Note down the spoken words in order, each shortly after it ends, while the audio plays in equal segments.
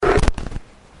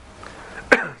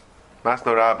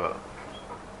Masno Rabba.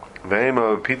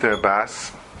 Ve'ema Peter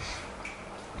Bas.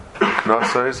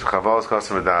 Knossos Chavalos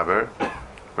Kosim Medaber.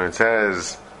 When it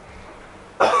says,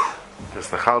 "It's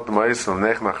the Chalt Ma'isel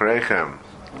Nech Machrechem."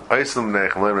 Oisel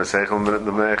Nechem Lemer Sechem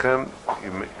Nechem.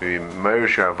 You marry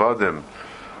your avodim,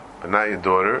 but not your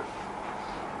daughter.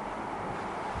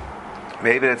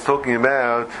 Maybe it's talking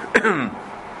about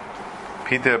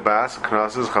Peter Bas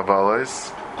Knossos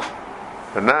Chavalos,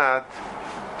 but not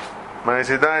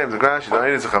Ma'asidayim. The Grashi the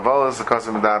Ein is Chavalos the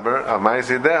Kosim Medaber. Al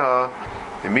Ma'asideha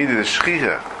immediately the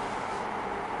Shchicha.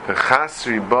 The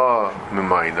Chasri Ba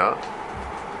Mimayna.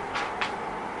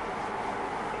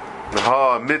 The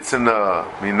Ha Mitzana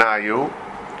Minayu.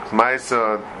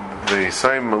 Maisa, the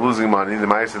Yisayim are losing money. The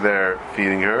Maisa they're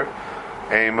feeding her.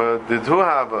 Ema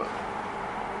Didhuhava.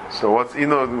 So what's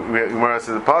Gemara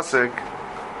says the pasuk?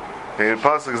 The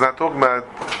pasuk is not talking about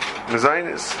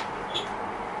Mezainis.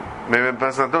 Maybe the pasuk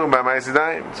is not talking about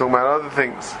Ma'asidayim. It's talking about other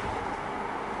things.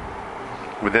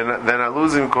 But they're not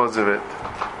losing because of it.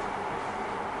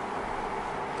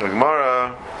 The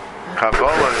Gemara,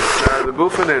 Kabbalah, the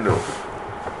Gufanenu.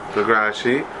 The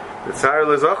Grashi, the Tzar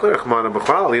Lezachler Chmana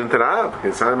B'chal, even Tarab,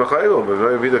 it's not Mechayel, but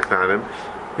very Vida Ktanim,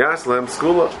 Yaslem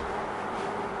Skula.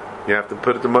 You have to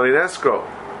put the money in escrow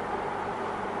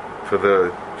for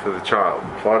the child.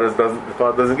 The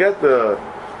father doesn't get the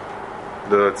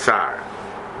Tzar.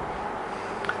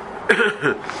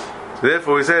 So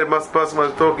therefore, we say it must was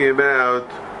talking about.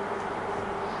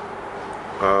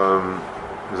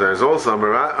 There's also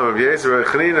Rav Yeser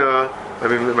Rechnina. I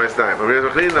mean, my time. Rav Yeser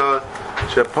Rechnina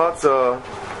shepatza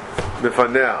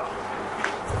mifanel.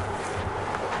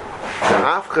 The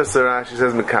Afchas Rashi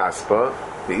says mekaspa.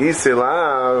 The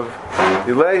Isilav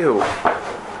Yilehu.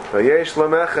 Vayesh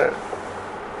lamecher.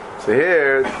 So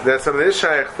here, that's something that is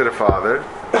shaykh to the father.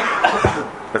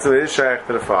 That's something that is shaykh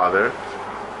to the father,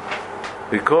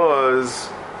 because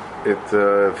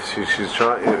she's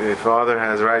trying. If father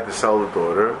has a right to sell the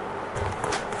daughter.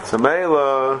 So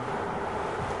Meila,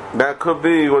 that could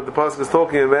be what the pasuk is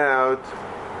talking about.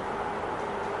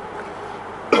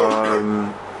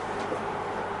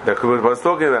 That could be what it's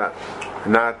talking about,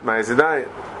 not Ma'asidayim.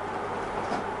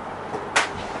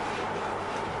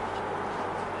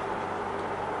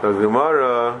 So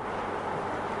Gemara,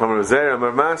 Amar Zera,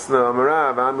 Amar Masna, Amar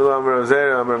Rav, Amilu, Amar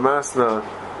Zera, Amar Masna,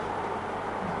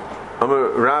 Amar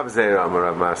Rav Zera, Amar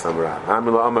Rav Masna, Amar Rav,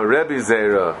 Amilu, Amar Rebbe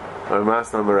Zera, Amar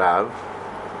Masna, Amar Rav.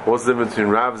 What's the difference between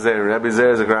Rav Zera and Rebbe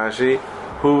Zera? Is a Grashi.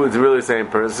 Who is really the same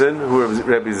person? Who is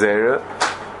Rebbe Zera?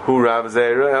 Who Rav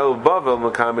Zera? El Bavel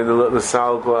Makami the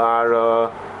Sal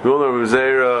Ara. We all know Rav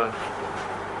Zera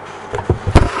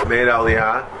made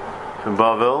Aliyah from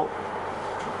Bavel.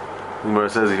 The Gemara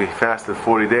says if he fasted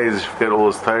 40 days, he should get all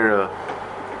his Torah,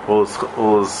 all his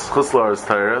Chuslar's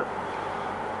Torah.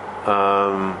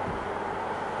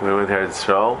 We went here to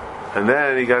Yisrael, and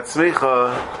then he got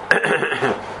Smicha.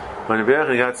 When he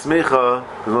got Smicha,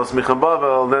 there's no Smicha in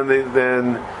Bavel,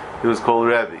 then he was called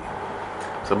Rebbe.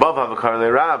 So Bavel have a Karle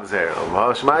Rav Zera.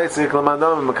 Shmaitzik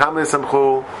Lamanam Makamli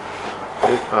Samchu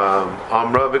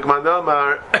Amra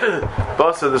Vikmanamar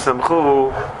Basa the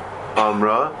Samchu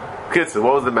Amra. Kitzel,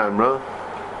 what was the Mamra?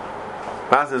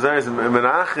 Basa Zeris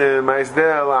Menachem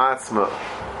Ma'isdeh La'atzma.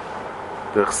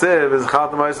 The Chsiv is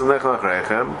Chalta Ma'isdeh Lech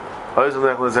Lachrechem Oizim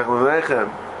Lech Lech Lechem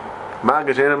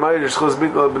Magash Eina Ma'ir Shchuz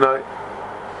Bikla B'nai.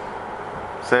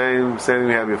 Same thing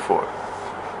we had before.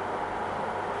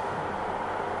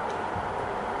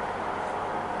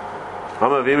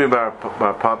 Amar Vimi Bar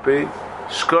Papi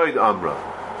Shkoid Amra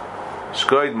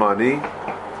Shkoid Money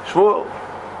Shmuel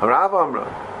Rav Amra.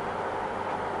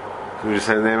 So we just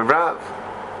say the name of Rav.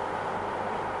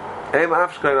 Eim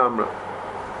Af Shkoid Amra.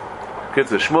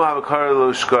 Kitzer Shmuel have a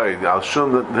Karelu Shkoid Al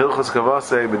Shum the Hilchos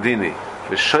Kavase Bedini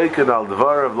the Sheiked Al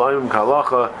Dvar of Laim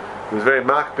Kalacha. He was very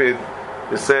makpid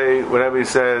to say whatever he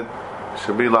said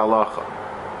should be la'alacha.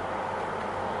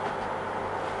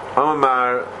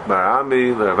 Amar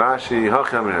Barami Ravashi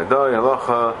Hacham Hadoi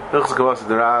Halacha Hilchos Kavase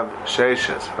the Rav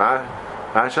Sheishes.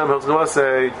 Hashem Hilchos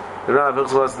Kavase the Rav Hilchos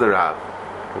Kavase the Rav.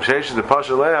 Sheishes the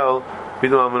Pasha Leil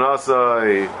Pidum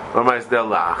Amanasa Ramais Del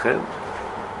Lachin.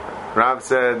 Rav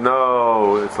said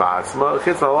no, it's la'atzma.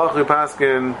 Chitz la'alach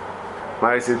paskin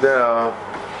ma'asideh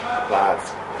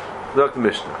la'atzma. Look the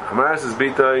Mishnah. Amaras is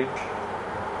bitay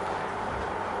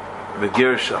the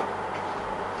girsha.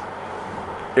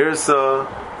 Irsa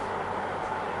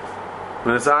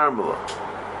when it's armula.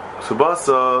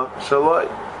 Subasa shaloi.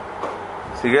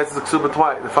 So he gets the ksuba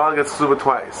twice. The father gets the ksuba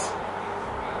twice.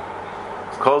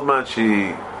 Kolzman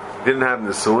she didn't have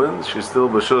Nisuin, she's still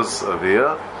Bashus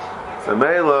Aviyah. So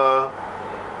Mela,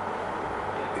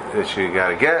 she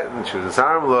got a get, and she was a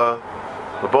Sarmla,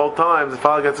 But both times the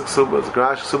father gets a ksuba. It's a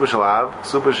grash ksuba shalav,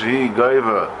 ksuba shehi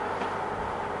goiva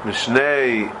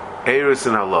mishnei eris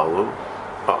in halalu.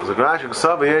 Oh, it's a grash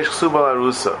ksuba yesh ksuba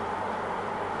larusa.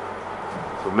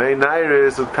 So mei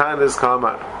nairis uktanis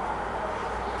kamar.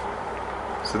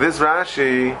 So this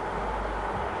Rashi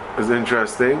is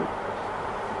interesting,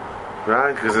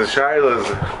 right? Because the shaila is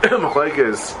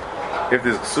machlekes if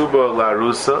there's ksuba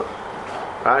larusa.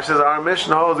 Rashi says our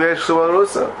mission holds yesh ksuba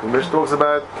larusa. The mission talks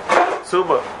about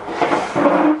ksuba.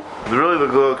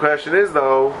 The question is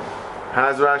though,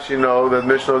 how does Rashi know that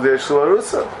mission holds yesh ksuba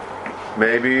larusa?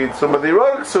 Maybe somebody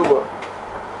wrote a ksuba.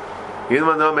 You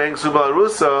don't know making ksuba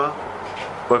larusa,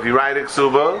 but if you write a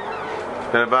ksuba,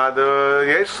 then about the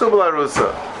yesh ksuba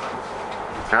larusa.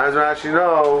 How does Rashi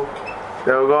know that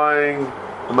we're going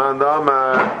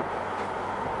Mandama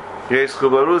Yesh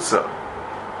Ksuba Larusa?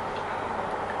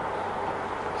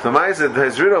 So Ma'aseh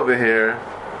Hezrid over here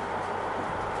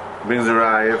brings a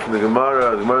raya from the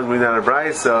Gemara. The Gemara is bringing down a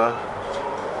brayso,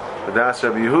 Adas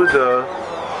Rabbi Yehuda,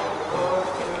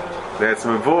 that's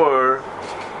Mavur,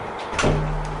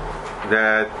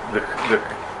 that the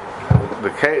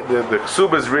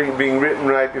Ksuba is being written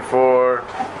right before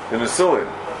the Nesuin.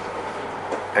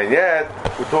 And yet,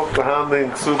 we talk about handling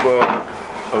ksuba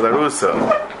of the Rusa.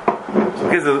 So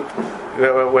we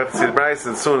have to see the Bryce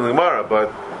and soon in the Gemara, but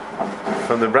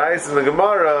from the Bryce and the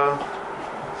Gemara,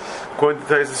 according to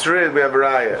Taisus Rid, we have a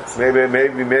raya. So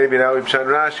maybe now we've shown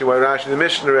Rashi, why Rashi in the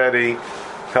mission already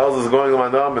tells us going on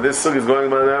Mandam, but this sug is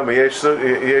going on Mandam, but yesh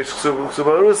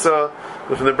ksuba Rusa.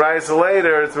 But from the Bryce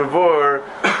later, it's before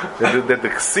that the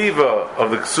ksiva of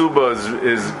the ksuba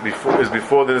is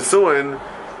before the Nesuin.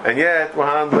 And yet we're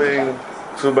handling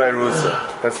Ksuba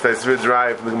Rusa. That's Taisvid's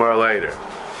right from the Gemara later.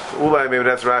 Ulai, maybe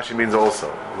that's Rashi means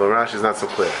also. Although Rashi is not so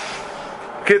clear.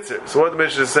 Kitzer. So what the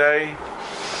Mishnah say?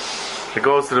 It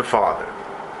goes to the father.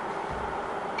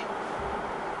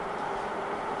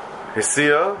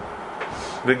 Hisia,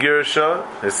 Vigirsha,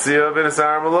 Hisia ben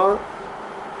Armala,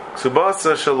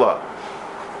 Ksubasa Shalah.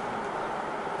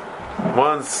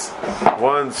 Once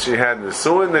she had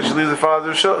Nesuin, then she leaves the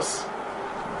father's shus.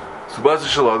 Subasa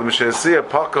Shalom, Mishasiya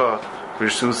Paka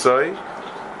Rishusai,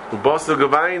 Ubasa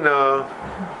Gavaina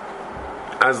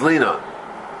Azlina,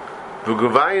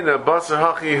 Vugavaina Basa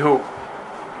Hachihu,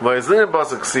 Vaizlina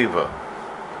Basa Ksiva,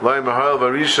 Lai Mahal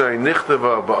Varisha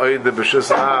Nichtava Ba'ida Bishus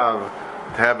Av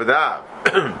Tabadav.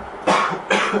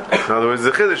 In other words,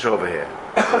 the Chiddush over here.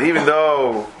 Even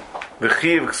though the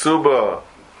Chiv Ksuba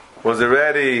was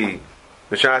already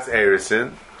the Shas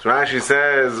Erison, so Rashi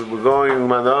says, we're going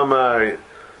Manama.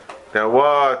 Now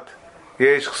what?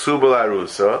 Yesh ksuba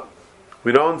larusa.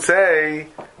 We don't say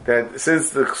that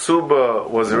since the ksuba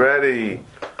was already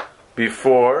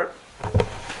before,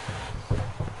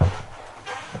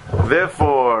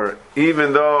 therefore,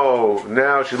 even though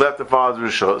now she left the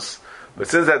father's rishus, but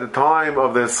since at the time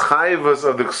of the schayvus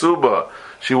of the ksuba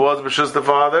she was rishus the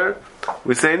father,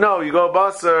 we say no. You go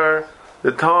basar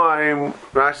the time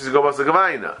Rashi says you go basar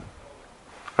gavaina.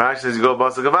 Rashi says you go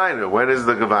basa gavaina. When is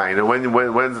the gavaina?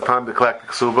 When's the time to collect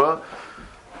the ksuba?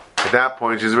 At that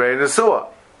point she's ready to suah.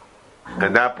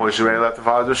 At that point she's ready to let the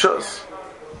father do shus.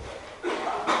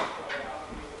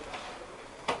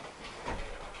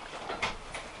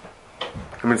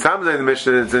 I mean, sometimes in the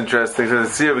Mishnah it's interesting. So the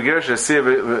Siyah V'Girsha, Siyah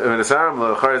V'Nesaram,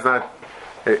 L'Achar is not.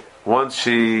 Once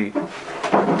she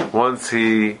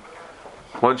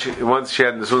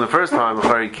had Nesuin the first time,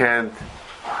 L'Achar he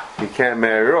can't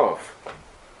marry her off.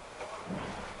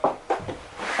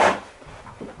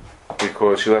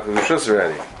 Because she left the Rishus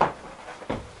already.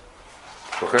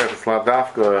 So it's not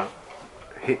dafka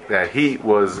that he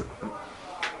was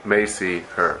Macy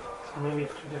her. So maybe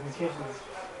it's two different cases.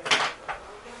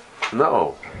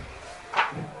 No.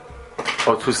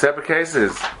 Oh, two separate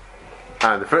cases.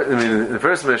 The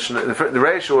first mission, the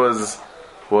ratio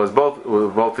was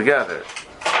both together.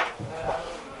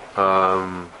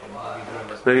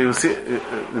 Maybe you see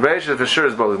the ratio for sure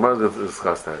is both. We're going to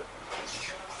discuss that.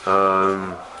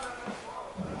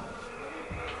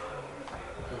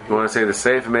 You want to say the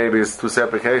safe? Maybe it's two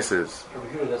separate cases. The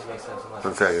Behura doesn't make sense.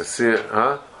 One second. See it?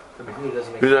 Huh? The Behura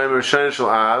doesn't make sense. Shana Shal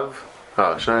Av.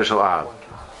 Oh, Shana Shal Av.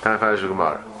 Time for the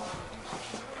Gemara.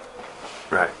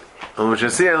 Right. And we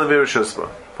should see and Levir Shuspa.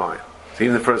 Fine. So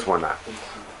even the first one now.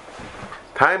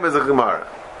 Time is a Gemara.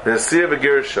 The Asir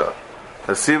Begirsha.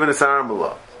 Asir V'Nesar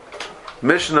Mula.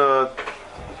 Mishnah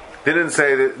didn't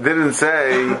say this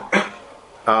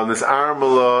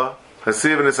Armula.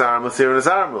 Asir V'Nesar Mula. Asir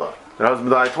V'Nesar Mula. Her husband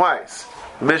died twice.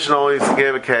 The Mishnah only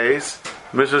gave a case.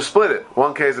 The Mishnah split it.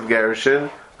 One case of Gerushin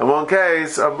and one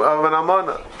case of an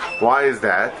Amana. Why is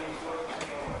that?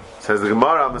 Says the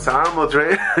Gemara, "Masa'armla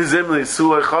trei zimli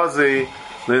sulei chazi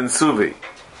lin suvi."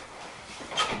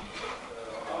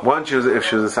 Once if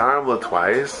she was a Sa'armla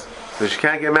twice, so she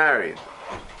can't get married.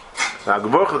 Now,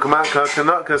 Gevorcha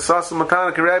kasasa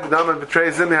matana karebi daman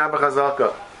betrays zimli haba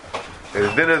chazaka. And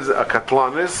the din is a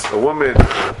katlanis, a woman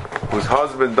whose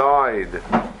husband died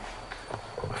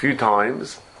a few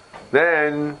times.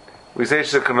 Then we say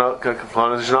she's a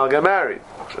katlanis, she should not get married.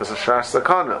 It's a shash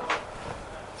sakana.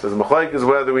 So the machlek is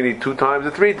whether we need 2 times or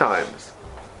 3 times.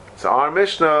 So our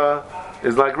Mishnah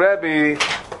is like Rebbe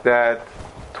that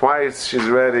twice she's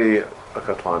already a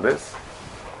katlanis,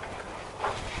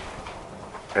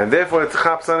 and therefore it's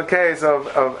chaps on a case of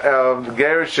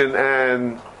gerushin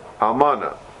and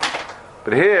almana.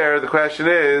 But here the question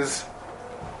is,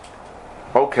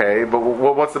 okay, but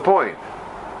what's the point?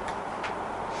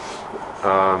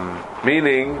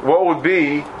 Meaning, what would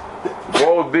be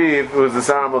if it was the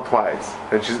Sa'armla twice?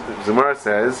 And Zumar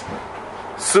says,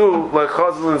 Su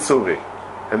lechazl and suvi,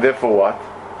 and therefore what?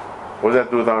 What does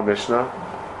that do with our Mishnah?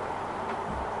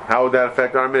 How would that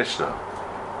affect our Mishnah?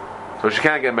 So she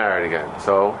can't get married again.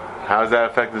 So how does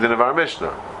that affect the din of our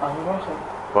Mishnah?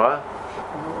 What?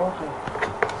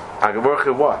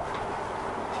 Agavorche what?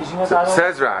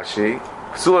 Says Rashi,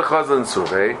 Psula Chazan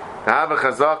Suve, have a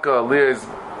Chazaka Liz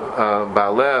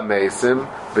Balea Mesim,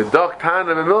 B'dok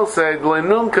Tana B'milse,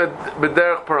 D'lenunka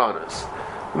B'derech Paranas.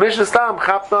 The Mishnah Stam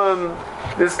chapped on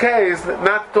this case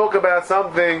not to talk about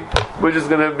something which is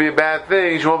going to be a bad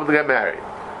thing. She won't be able to get married.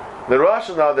 The Rosh,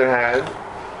 on the other hand,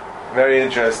 very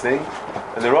interesting,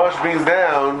 and the Rosh brings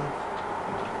down.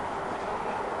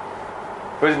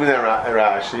 First, brings down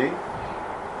Rashi.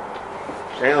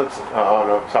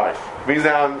 Brings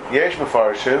down Yesh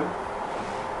Mefarshim.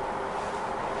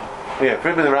 Yeah,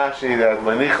 first brings Rashi that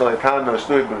Lenichel Etana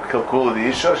Shnui B'Kilkula the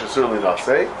Isha Shasur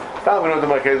Linasei. Now we know the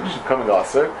case which should come in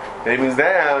Gasser. And he brings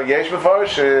down Yesh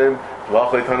Mefarshim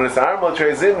Lach Etana Sa'armla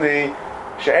Trei Zimni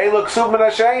She'elok Sub Min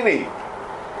Hasheni.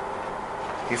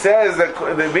 He says that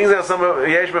it brings down some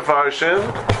Yesh Mefarshim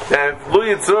that if Lu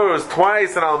Yitzur is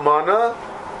twice an almana,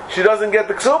 she doesn't get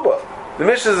the ksuba. The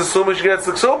Mishnah is assuming she gets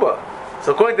the ksuba.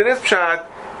 So according to this pshat,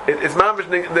 it's mamish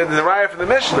the raya from the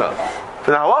Mishnah,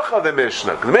 from the halacha of the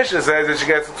Mishnah. The Mishnah says that she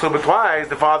gets the ksuba twice,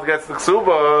 the father gets the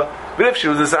ksuba. But if she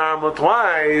was this Sa'armla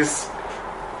twice,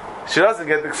 she doesn't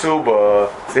get the ksuba.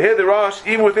 So here the Rosh,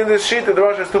 even within this sheet, the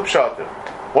Rosh has 2 pshatim.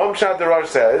 One pshat the Rosh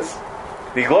says,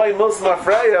 the gloi milsim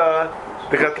afreya,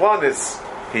 the katlanis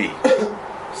he.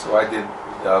 So I did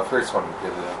the first one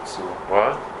give the ksuba.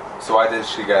 What? So why did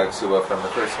she get ksuba from the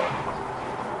first one?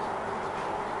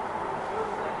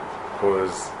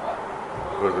 Because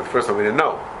the first one we didn't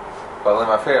know. But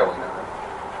Lema Freya we know.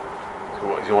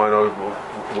 So you want to know?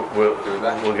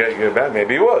 We'll get it back.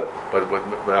 Maybe he would, but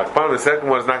the second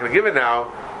one is not going to give it now.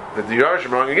 That the Yarshim are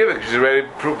going to give it because she's already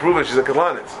proven she's a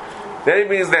katlanis. Then he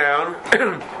brings down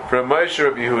from Moshe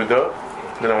Rabbi Yehuda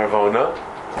in Arvona.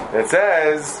 It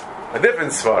says a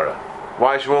different svara.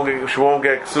 Why she won't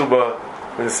get ksuba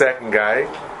from the second guy?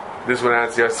 This would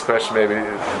answer your question. Maybe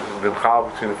the chal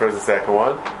between the first and second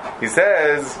one. He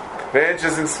says very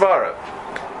interesting svara,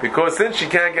 because since she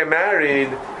can't get married,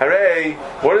 hooray!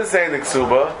 What does it say in the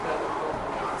ksuba?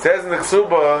 It says in the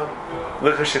ksuba,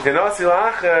 l'chashetinasi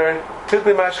la'acher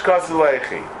titli mashkasi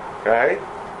leichi. Right?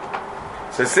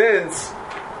 So since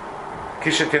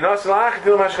kishetinasi la'acher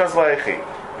titli mashkasi leichi.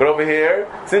 But over here,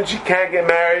 since she can't get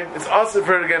married, it's also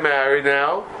for her to get married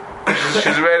now.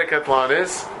 She's already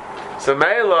katlanis. So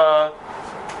Meila,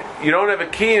 you don't have a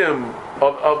kiyum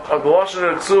of the lashon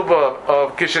of ksuba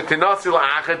of kishetinasi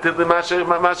la'achet titli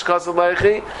mashkasa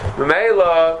leichi.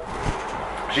 Meila,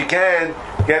 she can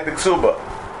get the ksuba,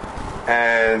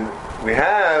 and we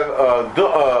have a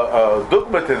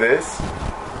dugma to this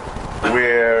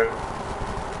where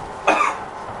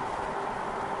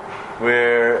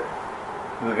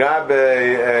the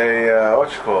gabe what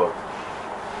you call it?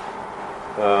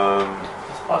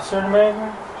 Asur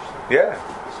Meir? Yeah,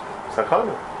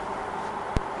 sakana.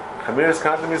 Chamir is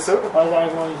kantam yisur. Why is I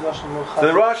going to use Lashon Chazer?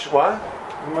 The Rosh, what?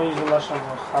 I'm going to use the Lashon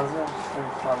Chazer.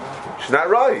 She's not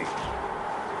ready.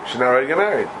 She's not ready to get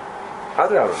married.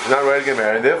 Adrabah, she's not ready to get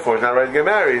married. Therefore, she's not ready to get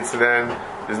married. So then,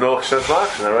 there's no chesed lach.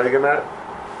 She's not ready to get married.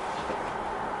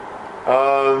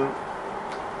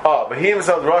 But he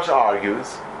himself, the Rosh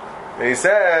argues, and he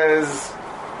says,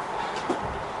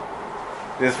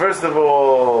 is first of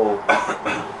all,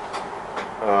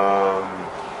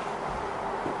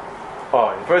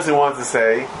 first he wants to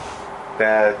say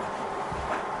that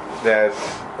the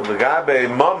Gabe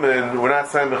Mammon, we're not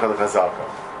saying Mechad Chazaka.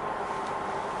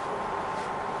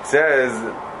 It says,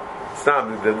 it's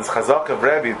not, this Chazaka of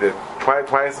Rebbe, the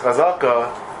twice Chazaka,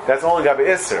 that's only Gabi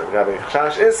Isser. Gabi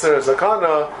Chash Isser,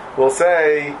 Sakana will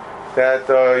say that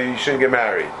you shouldn't get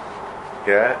married.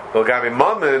 Yeah? But Gabi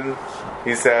Mammon,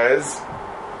 he says,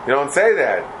 you don't say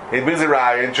that. He brings a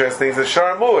raya, interesting, he says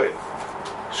Shar Mu'id.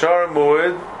 Shar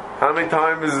Mu'id, how many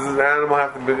times does an animal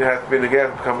have to be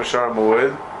neged to become a Shar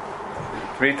Mu'id?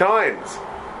 3 times.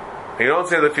 You don't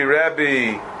say that if you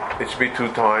Rabbi, it should be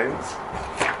 2 times.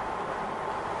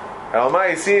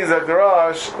 Elamai sees that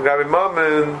Garash, Gabi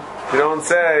Mammon, you don't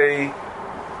say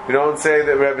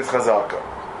that Rabbi is Chazaka.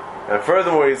 And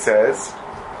furthermore, he says,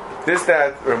 this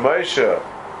that Ramosha,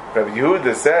 Rabbi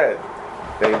Yehuda said,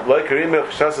 that like Karimach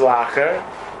Shasul Acher,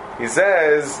 he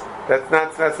says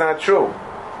that's not true.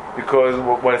 Because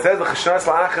what it says the Chashnas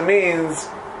La'acher means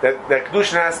that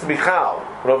Kedushin has to be Chal.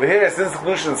 But over here, since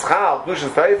Kedushin is Chal, Kedushin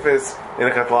is Taifis in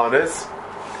the Katlanis,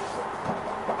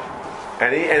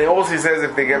 and he also says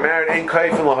if they get married, Ein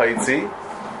Kaifin L'Haitzi.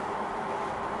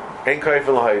 Ein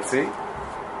Kaifin L'Haitzi.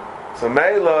 So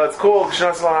Meila, it's called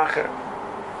Chashnas La'acher.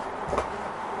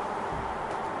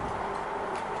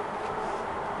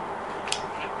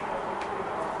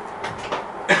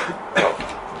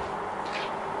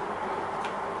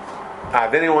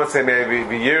 Then he wants to say maybe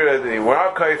V'yira, you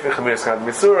are kaif, Chamiris Kad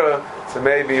Misura, so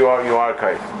maybe you are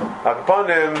kaif. Upon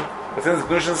him, but since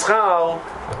Kedushin Schal,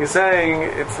 he's saying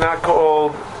it's not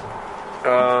called.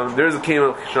 There is a kiyum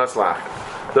of Chashnas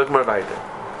La'acher. Look more weiter.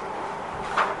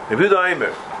 Rabbi Yehuda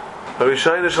Aimer,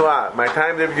 Harishayna Shalat. My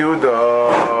time, Rabbi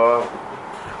Yehuda.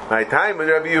 My time,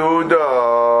 Rabbi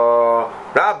Yehuda.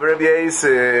 Rabbi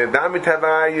Yisrael, Dami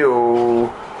Tavayu,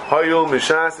 Hayul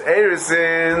Mishas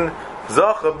Erisin.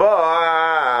 Zochabav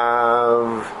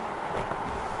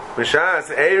Mishas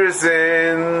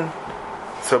Erisin.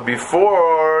 So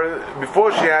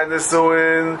before she had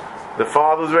Nisuin, the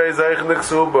father was very Zeich in the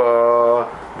Ksuba.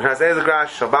 Mishas Erisin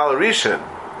Grash Shabal Rishon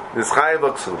Nischayev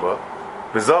Ksuba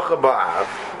V'Zochabav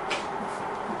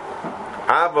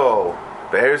Avo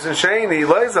Be'erisin Sheni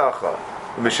Loi Zacha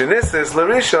Mishanisis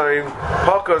L'Rishon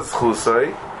Pokas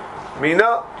Chusay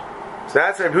Mina. So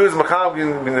that's Rabbi Yehuda's Machal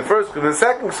in the first, in the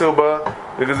second Ksuba,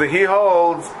 because he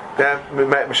holds that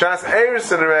Mishas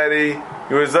Eirson already,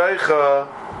 he was Zaycha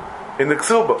in the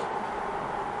Ksuba.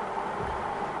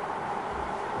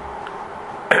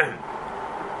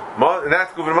 And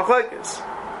that's Kuvin Machlekes.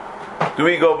 Do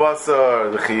we go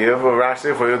Basar the Chiyav or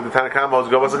Rashi for the Tanakh holds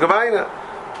go Basar Gavaina?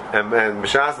 And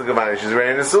Mishas the Gavaina, she's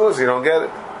wearing the Suas, you don't get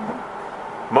it.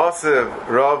 Massive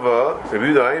Rava, Rabbi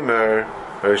Yehuda Aimer,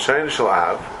 Rishayin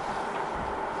Shalav.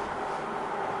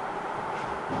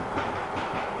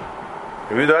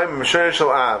 This is the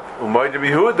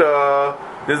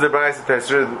Bryce that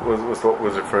Tesra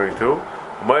was referring to.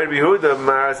 Umayr Yehuda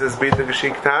Mara says Bita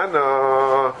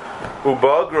Geshiktana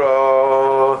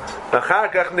Ubagra Achar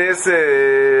Kach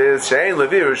Nisis Shein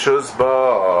Levi Rishus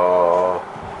Ba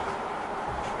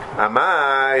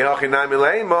Amai Hachinami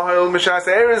Leima Ha'il Mishas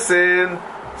Erisin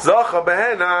Zacha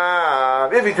Behena.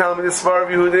 If you tell me this far of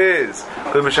Yehuda is,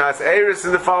 because Mishas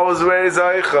Erisin the father was very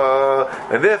Zaycha,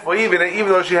 and therefore even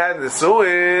though she had the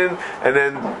Suin, and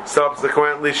then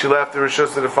subsequently she left the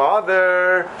Rishus to the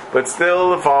father, but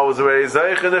still the father was very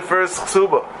Zaycha in the first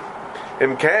Ksuba.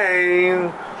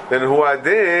 Imkain, then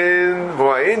Huadin,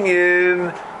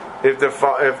 Huainyin,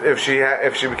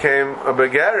 if she became a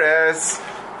Begeres,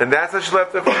 and that's how she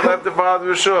left the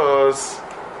father Rishus.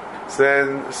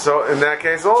 So in that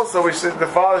case also the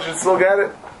father should still get it.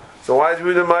 So why do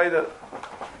we do Maida?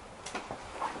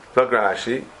 Look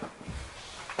Rashi.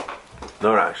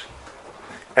 No Rashi.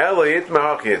 Elo Yitma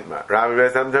Hach Yitma. Rabbi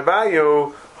Bezam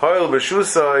Tabayu Hoil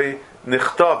B'Shusay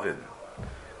Nichtavin.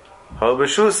 Hoil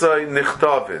B'Shusay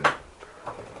Nichtavin.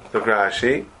 Look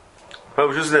Rashi.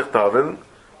 Hoil B'Shusay Nichtavin.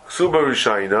 Ksuba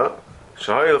Rishayna.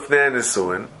 Shahoil Fnei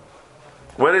Nisuin.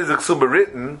 When is the Ksuba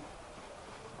written?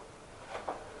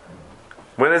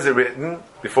 When is it written?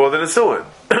 Before the Nisuin.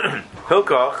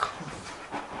 Hilkach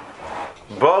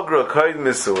Bagra Kaid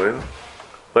Nisuin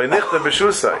Leinichta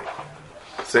B'Shusay.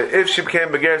 So if she became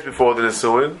Begeres before the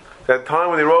Nisuin, that time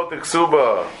when they wrote the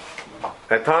Ksuba,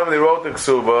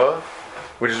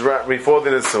 which is right before the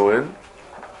Nisuin,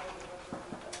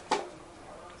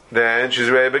 then she's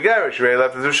ready Begeres, she's ready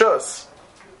left as Rishus.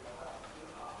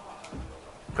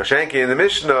 Kashenki in the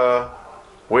Mishnah,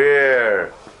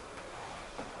 where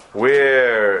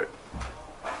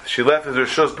she left as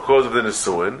Rishus because of the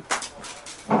Nisuin.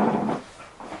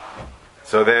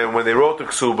 So then when they wrote the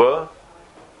Ksuba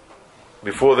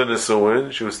before the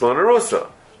Nisuin, she was still in Arusa.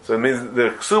 So it means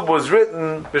the Ksuba was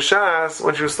written B'Shas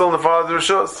when she was still in the father's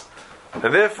Rishus.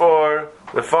 And therefore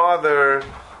the father is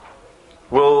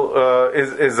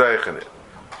Zaych in it.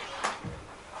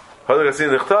 Pasuk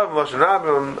Asin Nichtav Lashon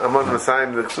Rabbim Amon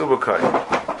Masayim the Ksuba Kai.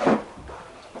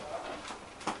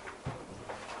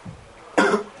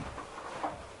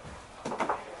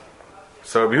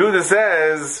 So Rabbi Yehuda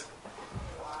says,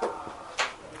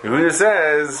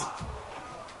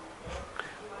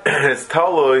 it's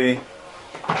totally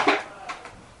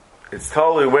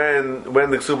when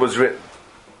the Ksuba was written.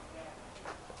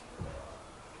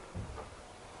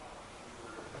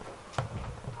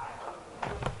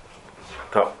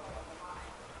 Top.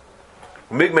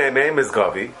 Migmei Meim is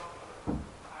Gavi.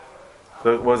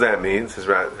 What does that mean? Says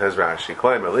Rashi.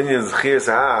 Claim Linyan Zchias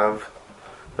Av.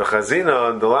 The Chazina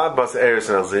and the Lab Bas Eris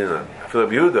and Alzina. Philip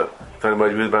Yehuda. Talking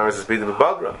about Yehuda Baris is Peter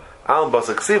Bagra. Alam Bas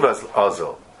Aksivas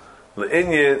Azal. The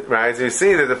Inyan, right? So you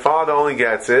see that the father only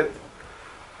gets it.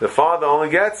 The father only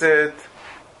gets it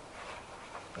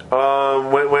when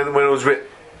it was written.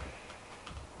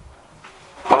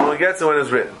 Only gets it when it's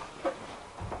written.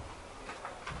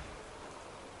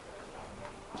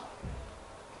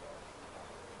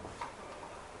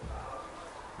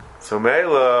 So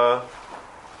Meila.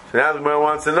 So now the Gemara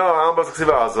wants to know Alam Bas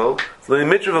Aksiva Azal. So the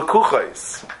Mitra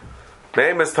V'Kuchais.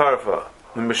 Name is Tarfa.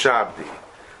 Mishabdi.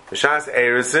 Mishas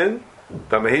Erisin.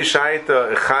 Damahi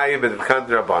Shaita Echayiv B'Dvkant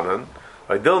Rabbanan.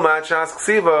 Dil Machas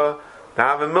Ksiva, to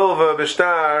have a milva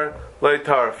b'shtar loy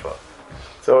tarfa.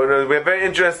 So we have a very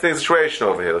interesting situation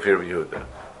over here. If you're Yehuda,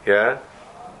 yeah,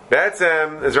 that's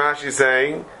as Rashi is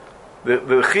saying,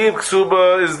 the chiv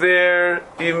ksuba is there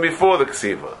even before the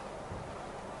ksiva,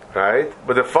 right?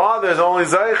 But the father is only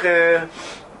zeiche.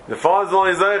 The father is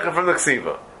only zeiche from the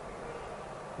ksiva.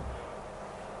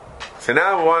 So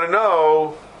now we want to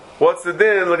know what's the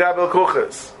din l'gabel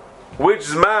kuchas. Which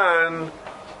zman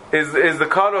is the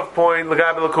cutoff point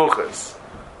l'gabel kuchas?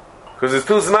 Because there's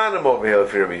two zmanim over here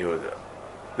if you're Yehuda.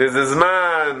 There's the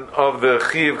zman of the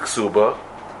chiv ksuba,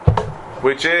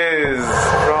 which is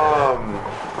from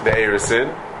the erisin,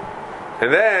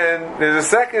 and then there's a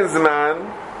second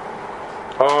zman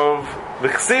of the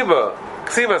ksivas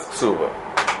ksuba.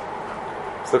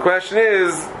 So the question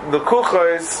is, the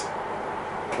kuchas,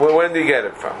 well, when do you get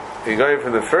it from? Are you going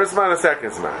from the first zman or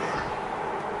second zman?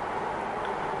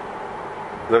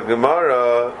 The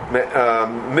Gemara,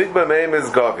 Migba Meim is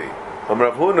Gavi.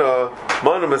 Rav Huna,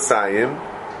 Monu Masayim,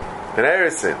 and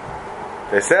Erisin.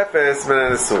 Esefes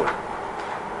men Nesuin.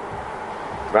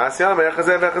 Rasyam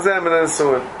Echazeh Vechazeh men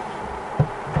Nesuin.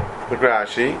 Look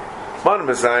Rashi, Monu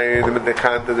Masayim, the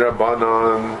Medekanta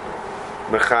Rabbanon,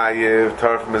 Mechayev,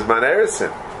 Tarf Mizman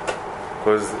Erisin.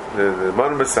 Because the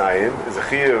Monu Masayim is a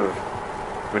Chiyav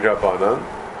Midrabanon.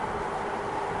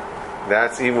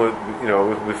 That's even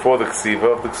before the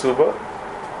ksiva of the ksuba.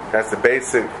 That's the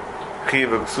basic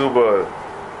chiv of ksuba.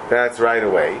 That's right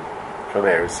away from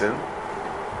Erison.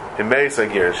 In Meisa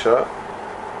Girsha,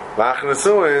 Lach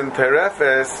Nesuin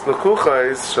Terefes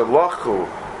Lekuchais Shalachu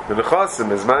the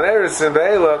Nechasim is Man Erison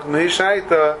Ve'elach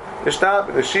Nehishaita Ishtab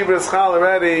the Shibra Schal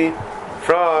already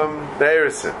from the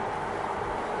Erison.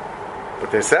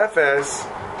 But Tesefes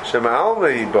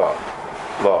Shema'alma Yiba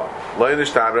Law. Lo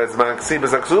Yishtab that's Man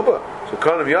Ksibas Aksuba. So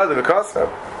Konim Yad V'Kasav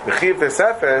the Chiv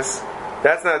Tesefes,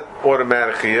 that's not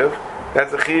automatic Chiv.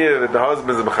 That's a Chiv that the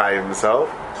husband is Mechayiv himself.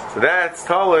 So that's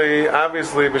totally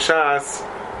obviously B'Shas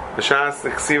the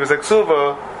Ksivas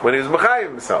Aksuva when he was Mechayiv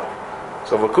himself.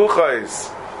 So V'Kuchais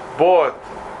bought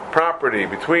property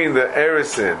between the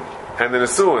Erisin and the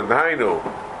Nesuin, the Hainu,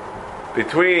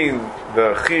 between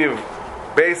the Chiv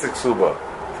basic Suba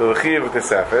to the Chiv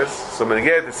Tesefes. So when you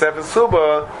get Tesefes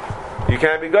Suba, you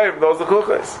can't be Gaiv for those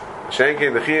V'Kuchais.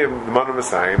 Shenkin the Chiv the Manu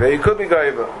Masayim, then you could be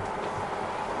Gaiva.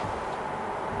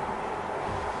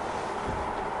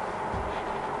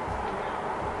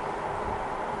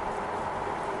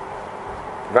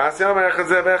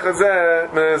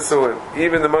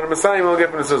 Even the Manu Masayim will get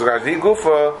from the Sukkah. He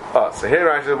gufa. So here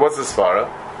actually, what's the svara?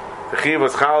 The Chiv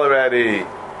was chal already.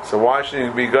 So why should he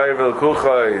be Gaiva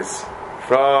Kuchais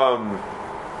from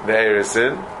the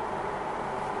Erisin?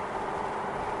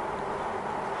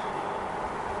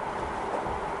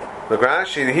 The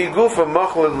Rashi, he gufa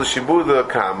machled l'shibuda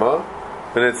kama,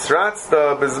 when it's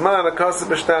ratzda bezman akasa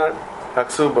b'shtar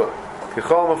haksuba,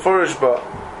 kichol mafurish ba,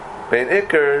 bein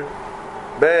ikar,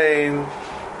 bein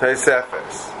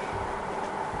taisefes.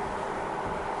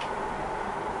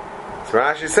 So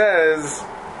Rashi says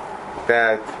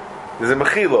that there's a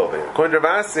mechila over here. According to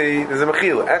Ravasi, there's a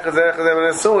mechila. Echazeh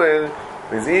menesuin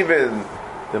means even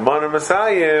the Manu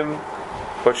Masayim,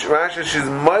 but Rashi she's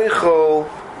meichel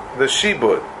the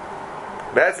shibud.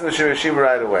 That's in the Shiva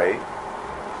right away,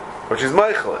 but she's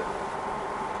Meichelin.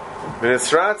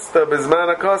 V'nisratz the bezman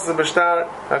akasa b'shtar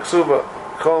haksuva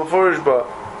chol furishba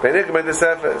beinik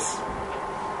b'desefes.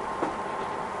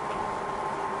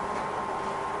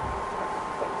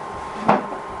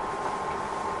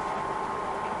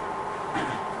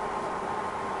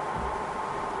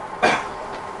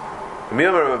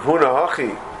 Miyamar Rav Huna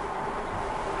Hachi.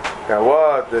 Now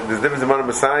what? There's a difference among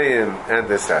Messiah and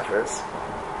the Sefers.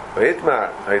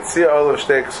 V'itmar, Haitzia Olav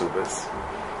Shtei Ksubas,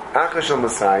 Achas Shal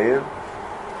Messiah,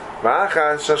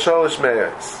 V'achas Shal Sholish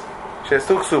Meyos. She has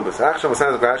two Ksubas. Achas Shal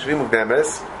Messiah is Rashi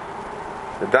V'imukdemes,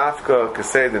 the Dafka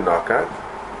Kasei the Nokat.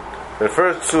 The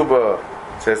first Ksuba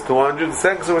says 200, the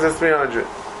second Ksuba says 300.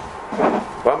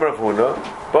 V'amar Rav Huna,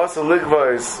 Basa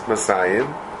Ligvais Messiah,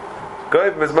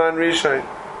 Goyv Mizman Rishon.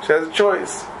 She has a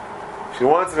choice. She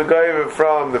wants to Goyv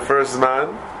from the first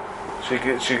man, she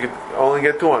could only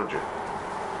get 200.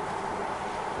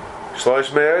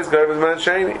 Shlosh Meir is Goyv Mizman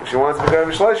Sheni. If she wants to be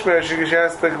Goyv Shlosh Meir, she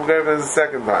has to Goyv the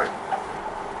second time.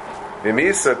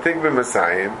 V'misa Tikvim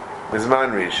Masayim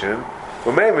Mizman Rishon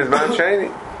V'mei Mizman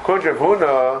Sheni. Kontra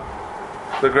Huna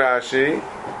the Grashi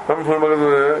V'mei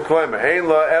Huna Kalema Ein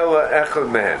La Ela Echad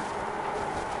Mehen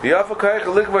V'yafa Kaich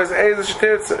Likva is Eiz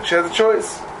Shetirtza. She has a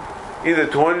choice, either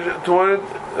 200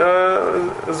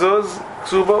 zuz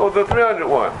ksuba or the 300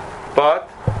 one. But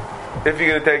if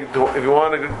you're going to take, if you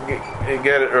want to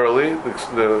get it early,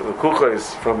 the kucha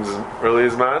is from the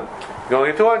earliest man, you only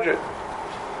get 200.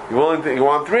 You want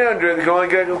 300, you can only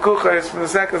get the kucha is from the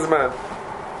second man.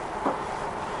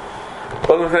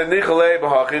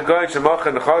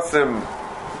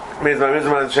 Means my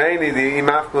Mizman Shani, the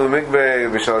Imafkul Mikveh,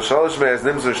 Vishal Sholshmeh,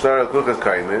 Nimsu Shtar Kukas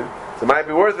Kaimin. So it might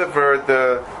be worth it for her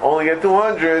to only get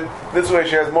 200. This way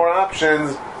she has more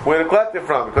options where to collect it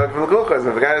from. Collect from the Kukas.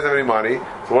 If the guy doesn't have any money,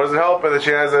 so what does it help her that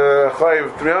she has a Chayiv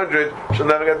of 300? She'll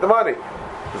never get the money.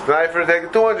 It's nice for her to take the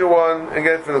 200 one and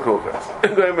get it from the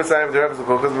Kukas. Going beside the rest of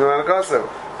the Kukas, Mizman Akasav.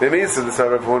 They mean to the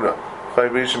Sarah Huna.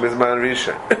 Chayiv Rishon, Mizman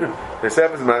Rishon. The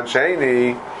Sef is Man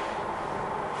Shani.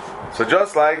 So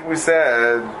just like we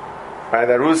said, by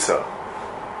the Rusa,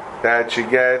 that she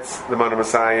gets the Mana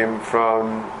Masayim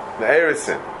from the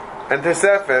Erison, and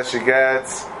Tesefes she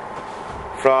gets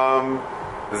from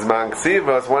the Zman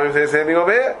Ksivas. Why don't we say the same thing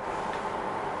over here?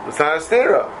 It's not a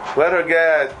stira. Let her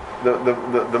get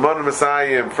the Mana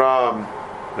Masayim from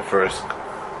the first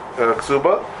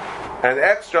Ksuba, and the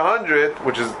extra 100,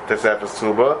 which is Tesefes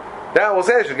Ksuba, that will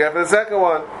say she'll get from the second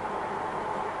one.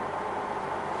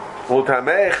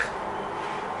 Ultamech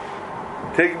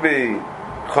Tigbi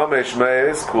Chamesh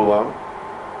Meis Kulam.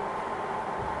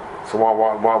 So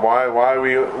why are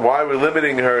we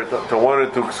limiting her to one or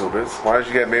two ksubas? Why does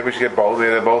she get? Maybe she get both.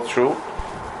 They're both true.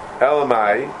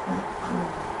 Elamai.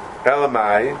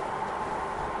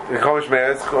 Chamesh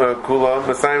Meis Kulam.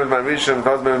 Masayim Man Rishon.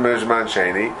 Tazman Mejman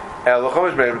Sheni. El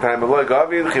Chamesh Meis Time Eloi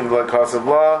Gavi. Chim Eloi Kasav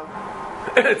La.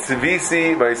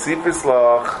 Tzivisi by Sifis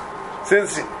Lach.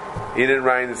 Since he didn't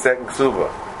write the second ksuba,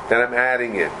 then I'm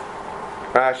adding it.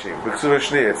 Rashi, b'ksuva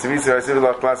shniya, tzivisi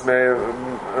v'asivulach plas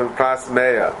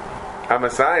meya.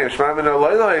 Hamasayim, shmamina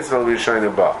loy lo yisrael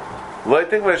v'yishayim ba. Loy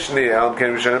think v'shniya, elam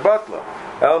ken v'yishayim batla.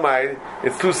 Elamai,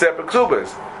 it's two separate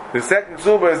ksubas. The second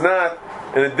ksuba is not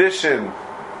an addition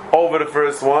over the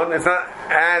first one. It's not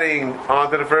adding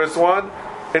onto the first one.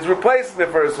 It's replacing the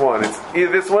first one. It's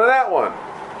either this one or that one.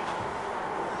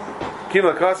 Kim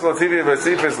lakasal tv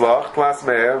v'sifis lach plas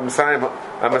meya.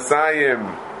 Hamasayim.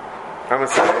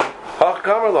 Hach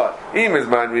kamerlot. Im is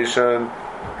man rishon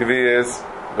gaviyas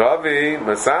gavi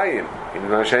masayim. Im is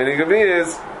man sheni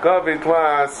gaviyas gavi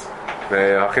class.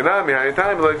 Hachinami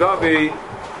hayitayim like gavi.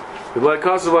 Like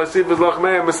kasav asif is lach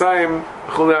meya masayim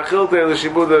chuli achilte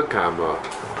l'shibuda kama.